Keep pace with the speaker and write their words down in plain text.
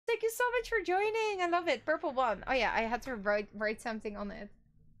thank you so much for joining. I love it. Purple one. Oh yeah, I had to write something on it.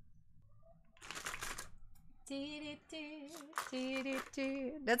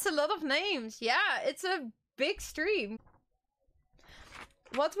 That's a lot of names. Yeah, it's a big stream.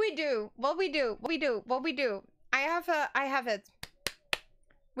 What we do. I have it.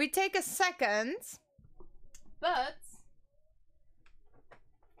 We take a second, but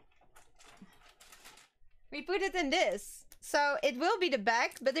we put it in this. So it will be the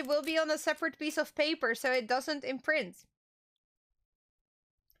back, but it will be on a separate piece of paper so it doesn't imprint.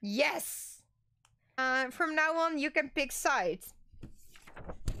 Yes! From now on, you can pick sides.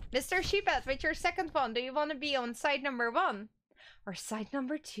 Mr. Sheephead, with your second one, do you want to be on side number 1 or side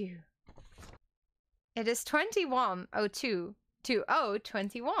number 2? It is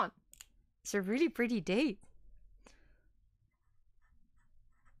 21/02/2021. It's a really pretty date.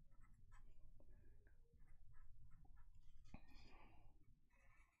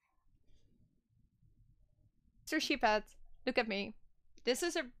 Mr. Sheephead, look at me. This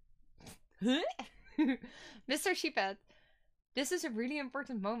is a... Mr. Sheephead, this is a really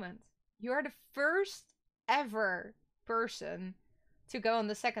important moment. You are the first ever person to go on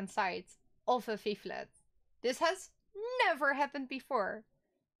the second side of a VievNL. This has never happened before.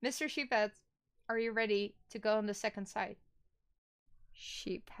 Mr. Sheephead, are you ready to go on the second side?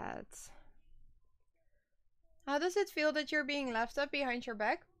 Sheephead. How does it feel that you're being laughed at behind your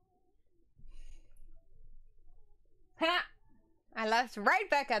back? Ha! I laughed right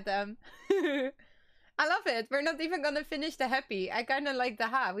back at them. I love it. We're not even gonna finish the happy. I kind of like the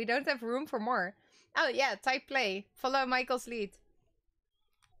ha. We don't have room for more. Oh yeah, type play. Follow Michael's lead.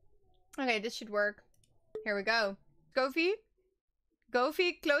 Okay, this should work. Here we go. Goofy.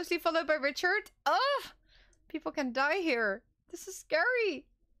 Goofy, closely followed by Richard. Oh! People can die here. This is scary.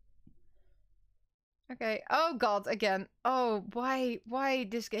 Okay. Oh god, again. Oh, why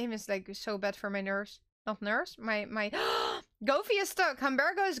this game is like so bad for my nerves. Not nerves? My... Goofy is stuck.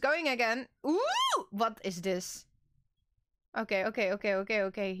 Hamburgo is going again. Ooh! What is this? Okay.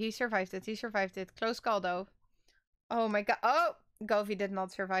 He survived it. He survived it. Close call, though. Oh my god. Oh! Goofy did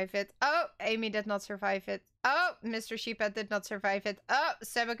not survive it. Oh! Amy did not survive it. Oh! Mr. Sheephead did not survive it. Oh!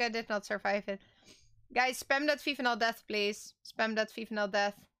 Sebeka did not survive it. Guys, spam that VievNL death, please. Spam that VievNL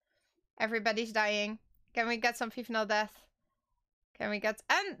death. Everybody's dying. Can we get some VievNL death? Can we get...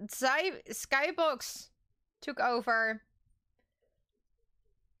 And Skybox took over.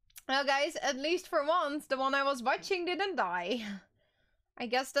 Well, guys, at least for once, the one I was watching didn't die. I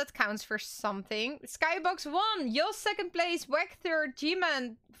guess that counts for something. Skybox 1, Jos second place, Wack third,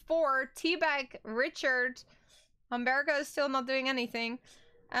 G-Man 4, Teabag, Richard. Humbergo is still not doing anything.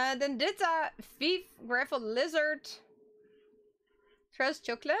 Then Ditta, Vief, Gravel Lizard. Trust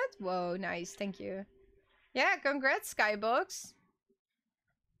Chocolate? Whoa, nice, thank you. Yeah, congrats, Skybox.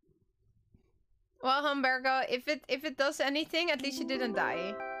 Well, Humbergo, if it does anything, at least you didn't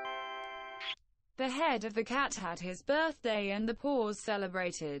die. The head of the cat had his birthday and the paws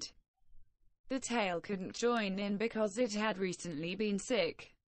celebrated. The tail couldn't join in because it had recently been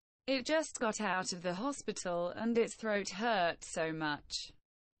sick. It just got out of the hospital and its throat hurt so much.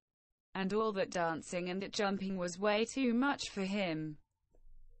 And all that dancing and jumping was way too much for him.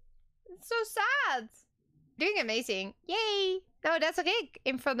 It's so sad. Doing amazing. Yay! No, that's Rick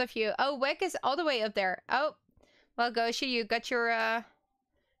in front of you. Oh, Wack is all the way up there. Oh, well, Goshi, you got your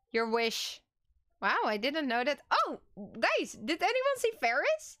wish. Wow, I didn't know that. Oh, guys, did anyone see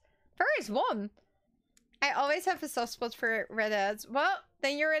Ferris? Ferris won. I always have a soft spot for redheads. Well,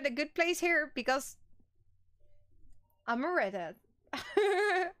 then you're at a good place here because I'm a redhead.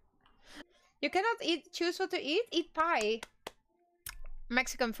 You cannot choose what to eat? Eat pie.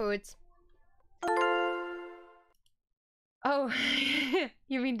 Mexican food. Oh,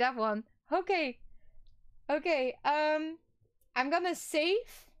 you mean that one? Okay. Okay, I'm gonna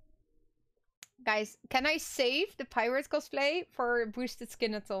save. Guys, can I save the pirate cosplay for boosted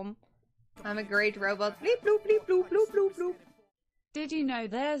skinathon? I'm a great robot. Bleep, bloop, bleep, bloop, bloop, bloop, bloop. Did you know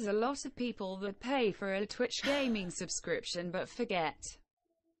there's a lot of people that pay for a Twitch gaming subscription but forget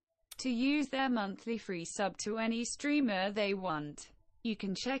to use their monthly free sub to any streamer they want? You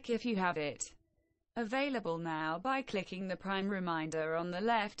can check if you have it. Available now by clicking the Prime reminder on the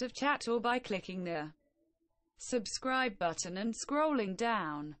left of chat or by clicking the subscribe button and scrolling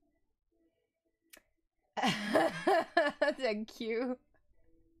down. Thank you.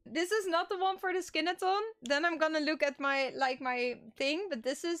 This is not the one for the skinathon. Then I'm gonna look at my thing, but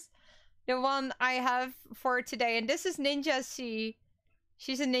this is the one I have for today. And this is Ninja C.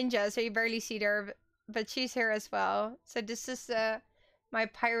 She's a ninja, so you barely see her, but she's here as well. So this is my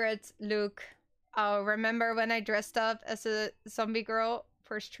pirate look. Oh, remember when I dressed up as a zombie girl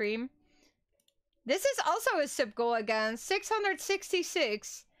for stream. This is also a sub goal again.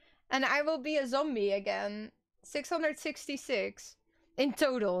 666. And I will be a zombie again. 666. In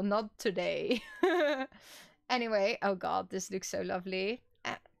total, not today. Anyway, oh god, this looks so lovely.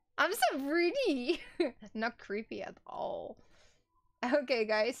 I'm so pretty. Not creepy at all. Okay,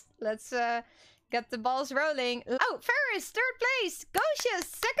 guys, let's get the balls rolling. Oh, Ferris, 3rd place. Gosha,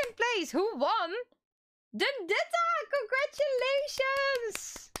 2nd place. Who won? Dundita,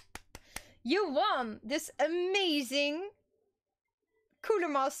 congratulations! You won this amazing Cooler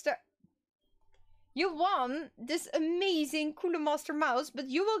Master. You won this amazing Cooler Master mouse, but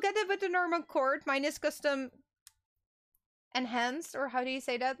you will get it with the normal cord. Mine is custom enhanced, or how do you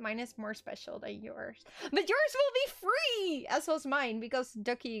say that? Mine is more special than yours. But yours will be free, as was mine, because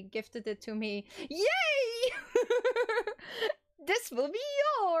Ducky gifted it to me. Yay! This will be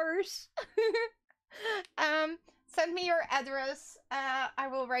yours. Send me your address. I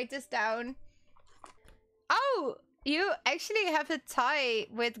will write this down. Oh, you actually have a tie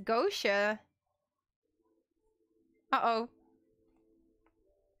with Gosha. Uh-oh.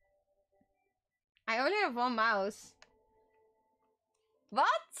 I only have 1 mouse. What?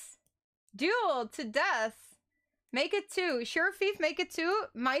 Duel to death. Make it 2. Sure, Vieve, make it 2.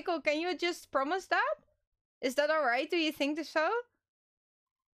 Michael, can you just promise that? Is that alright? Do you think so?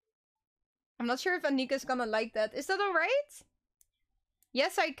 I'm not sure if Anika's gonna like that. Is that alright?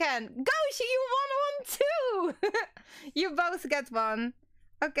 Yes, I can. Gosha, you won 1 too! You both get 1.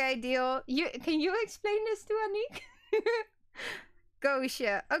 Okay, deal. Can you explain this to Anik?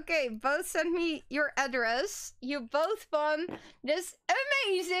 Gosha. Okay, both send me your address. You both won this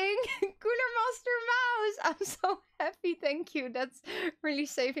amazing Cooler Master mouse. I'm so happy, thank you. That's really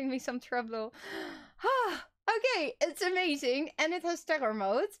saving me some trouble. Okay, it's amazing. And it has terror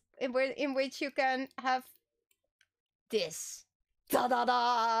mode, in which you can have this.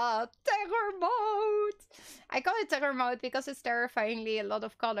 Da-da-da! Terror mode! I call it terror mode because it's terrifyingly a lot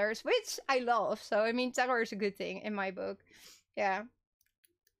of colors, which I love. So, I mean, terror is a good thing in my book. Yeah.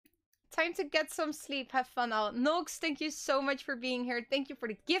 Time to get some sleep. Have fun out. Nox, thank you so much for being here. Thank you for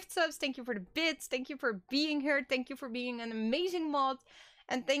the gift subs. Thank you for the bits. Thank you for being here. Thank you for being an amazing mod.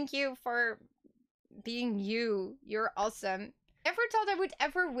 And thank you for being you. You're awesome. Never thought I would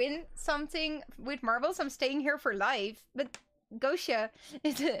ever win something with marbles. I'm staying here for life. But Gosha,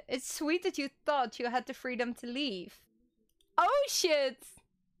 it's sweet that you thought you had the freedom to leave. Oh shit!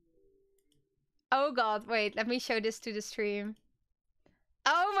 Oh god, wait, let me show this to the stream.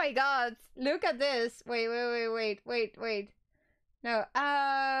 Oh my god, look at this. Wait.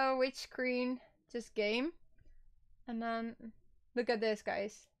 No, which screen? Just game. And then, look at this,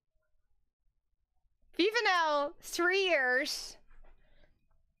 guys. VievNL, 3 years.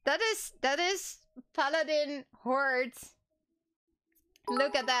 That is Paladin Horde.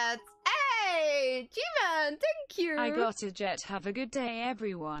 Look at that. Hey, G-Man, thank you. I got a jet. Have a good day,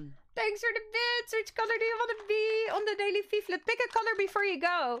 everyone. Thanks for the bits. Which color do you want to be on the daily Vievlet? Pick a color before you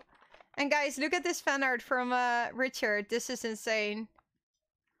go. And guys, look at this fan art from Richard. This is insane.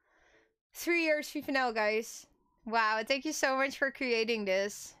 3 years VievNL, guys. Wow, thank you so much for creating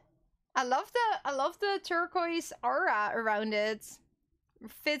this. I love the turquoise aura around it.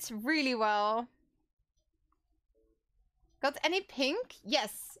 Fits really well. Got any pink?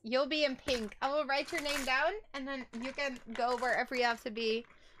 Yes, you'll be in pink. I will write your name down and then you can go wherever you have to be.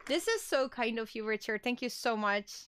 This is so kind of you, Richard. Thank you so much.